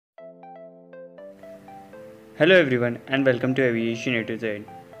Hello everyone and welcome to Aviation A to Z.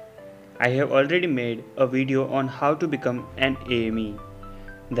 I have already made a video on how to become an AME.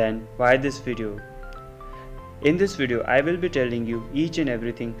 Then why this video? In this video I will be telling you each and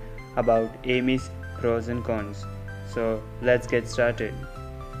everything about AME's pros and cons. So let's get started.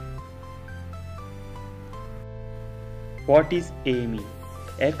 What is AME?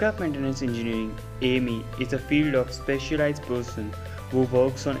 Aircraft Maintenance Engineering AME is a field of specialized person who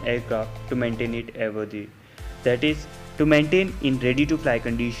works on aircraft to maintain it airworthy. That is, to maintain in ready-to-fly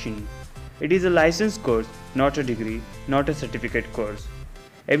condition. It is a licensed course, not a degree, not a certificate course.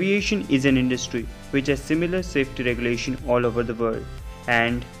 Aviation is an industry which has similar safety regulation all over the world,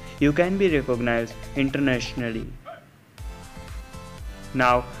 and you can be recognized internationally.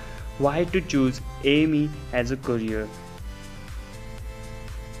 Now, why to choose AME as a career?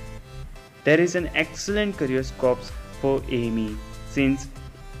 There is an excellent career scopes for AME since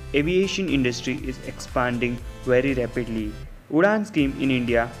aviation industry is expanding very rapidly. UDAN scheme in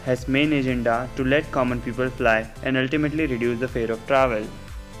India has main agenda to let common people fly and ultimately reduce the fare of travel.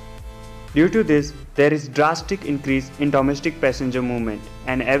 Due to this, there is drastic increase in domestic passenger movement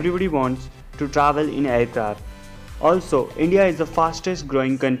and everybody wants to travel in aircraft. Also, India is the fastest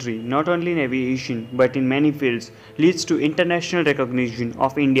growing country not only in aviation but in many fields, leads to international recognition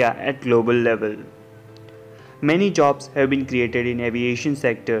of India at global level. Many jobs have been created in aviation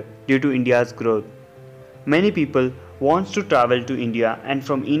sector due to India's growth. Many people want to travel to India and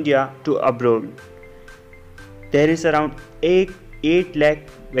from India to abroad. There is around 8 lakh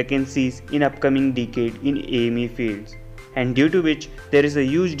vacancies in upcoming decade in AME fields, and due to which there is a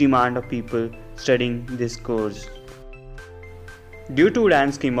huge demand of people studying this course. Due to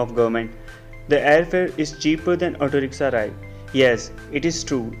UDAN scheme of government, the airfare is cheaper than auto rickshaw ride. Yes, it is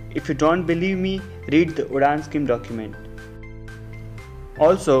true. If you don't believe me, read the UDAN scheme document.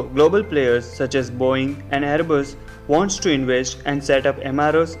 Also, global players such as Boeing and Airbus wants to invest and set up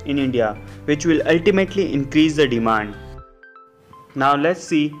MROs in India, which will ultimately increase the demand. Now let's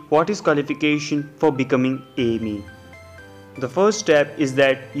see what is qualification for becoming AME. The first step is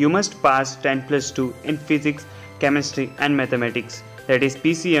that you must pass 10+2 in physics, chemistry and mathematics, that is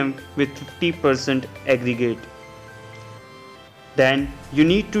PCM with 50% aggregate. Then you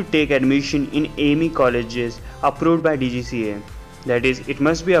need to take admission in AME colleges approved by DGCA, that is, it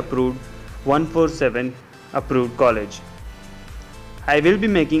must be approved 147 approved college. I will be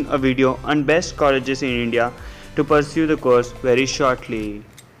making a video on best colleges in India to pursue the course very shortly.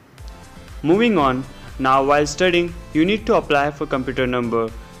 Moving on, now while studying you need to apply for computer number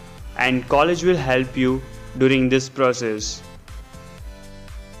and college will help you during this process.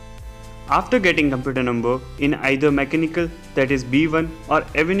 After getting computer number in either mechanical, that is B1, or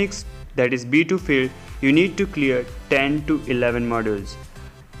avionics, that is B2 field, you need to clear 10 to 11 modules.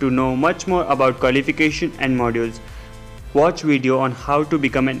 To know much more about qualification and modules, watch video on how to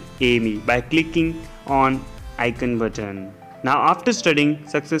become an AME by clicking on icon button. Now after studying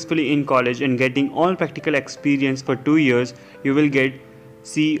successfully in college and getting all practical experience for 2 years, you will get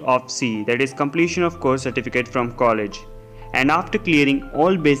C of C, that is completion of course certificate from college. And after clearing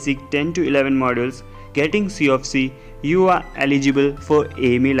all basic 10 to 11 modules, getting C of C, you are eligible for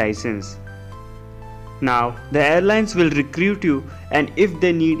AME license. Now the airlines will recruit you, and if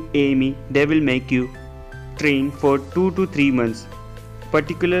they need AME, they will make you train for 2 to 3 months,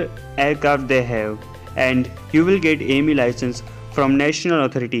 particular aircraft they have, and you will get AME license from National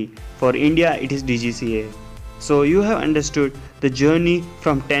Authority. For India it is DGCA. So you have understood the journey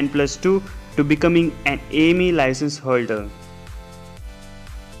from 10+2 to becoming an AME license holder.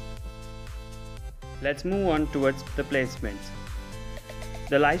 Let's move on towards the placements.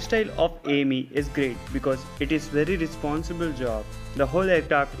 The lifestyle of AME is great because it is very responsible job. The whole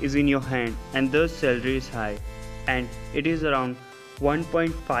aircraft is in your hand and the salary is high, and it is around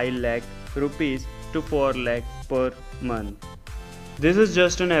 1.5 lakh rupees to 4 lakh per month. This is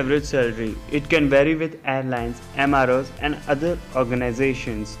just an average salary. It can vary with airlines, MROs and other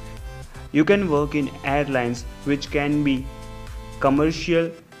organizations. You can work in airlines which can be commercial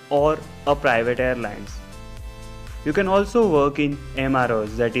or a private airlines. You can also work in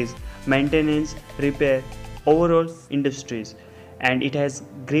MROs, that is maintenance, repair, overall industries, and it has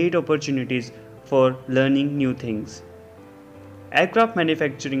great opportunities for learning new things. Aircraft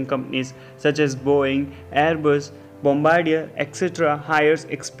manufacturing companies such as Boeing, Airbus, Bombardier, etc. hires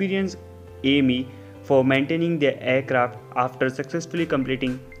experienced AME for maintaining their aircraft after successfully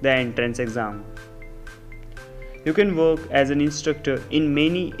completing the entrance exam. You can work as an instructor in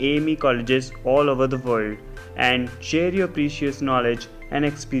many AME colleges all over the world and share your precious knowledge and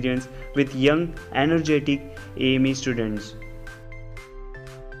experience with young, energetic AME students.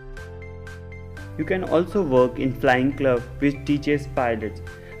 You can also work in flying club which teaches pilots,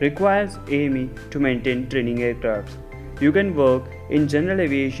 requires AME to maintain training aircrafts. You can work in general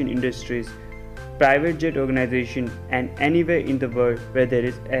aviation industries, private jet organization and anywhere in the world where there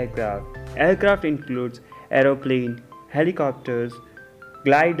is aircraft. Aircraft includes aeroplane, helicopters,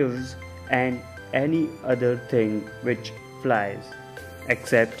 gliders and any other thing which flies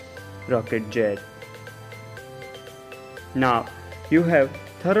except rocket jet. Now you have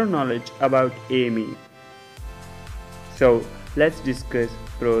thorough knowledge about AME. So let's discuss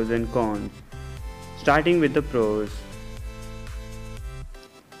pros and cons. Starting with the pros.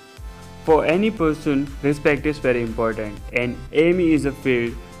 For any person, respect is very important, and AME is a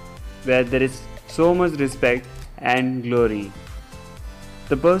field where there is so much respect and glory.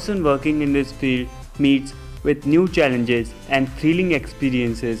 The person working in this field meets with new challenges and thrilling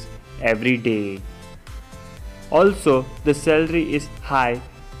experiences every day. Also, the salary is high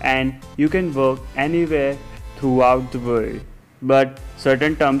and you can work anywhere throughout the world, but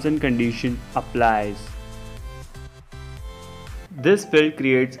certain terms and conditions applies. This field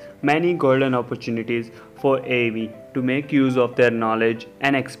creates many golden opportunities for AV to make use of their knowledge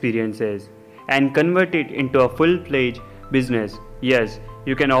and experiences and convert it into a full-fledged business. Yes,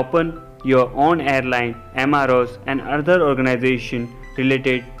 you can open your own airline, MROs and other organizations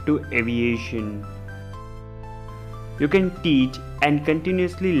related to aviation. You can teach and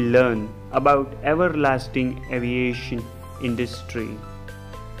continuously learn about everlasting aviation industry.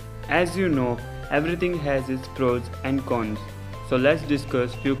 As you know, everything has its pros and cons. So let's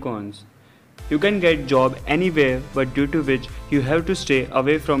discuss few cons. You can get job anywhere, but due to which you have to stay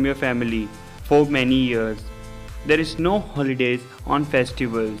away from your family for many years. There is no holidays on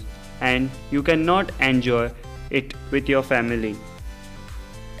festivals and you cannot enjoy it with your family.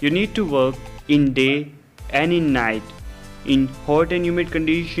 You need to work in day and in night, in hot and humid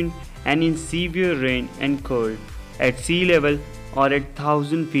condition and in severe rain and cold, at sea level or at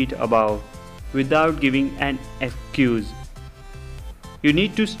 1,000 feet above, without giving an excuse. You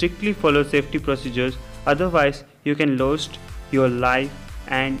need to strictly follow safety procedures, otherwise you can lose your life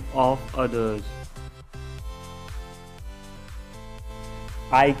and of others.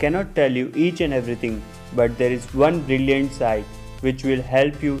 I cannot tell you each and everything, but there is one brilliant site which will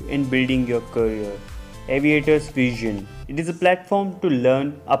help you in building your career. AVIATION. It is a platform to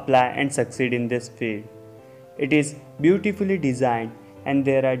learn, apply and succeed in this field. It is beautifully designed and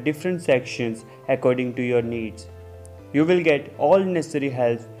there are different sections according to your needs. You will get all necessary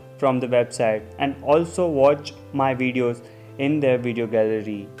help from the website and also watch my videos in their video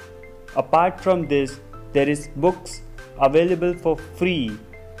gallery. Apart from this, there is books available for free,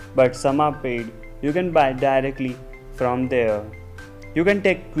 but some are paid. You can buy directly from there. You can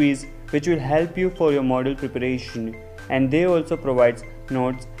take quiz which will help you for your model preparation, and they also provide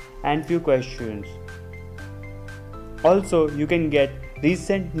notes and few questions. Also, you can get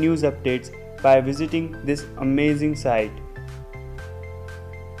recent news updates by visiting this amazing site.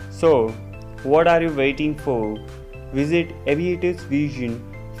 So, what are you waiting for? Visit AVIATION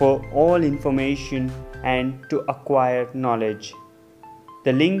for all information and to acquire knowledge.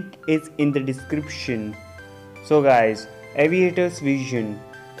 The link is in the description. So guys, AVIATION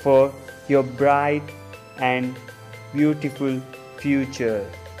for your bright and beautiful future.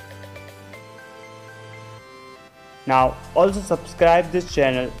 Now also subscribe this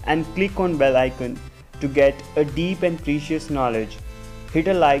channel and click on bell icon to get a deep and precious knowledge. Hit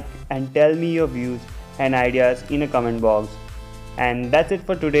a like and tell me your views and ideas in a comment box. And that's it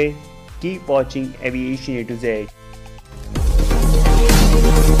for today. Keep watching Aviation A to Z.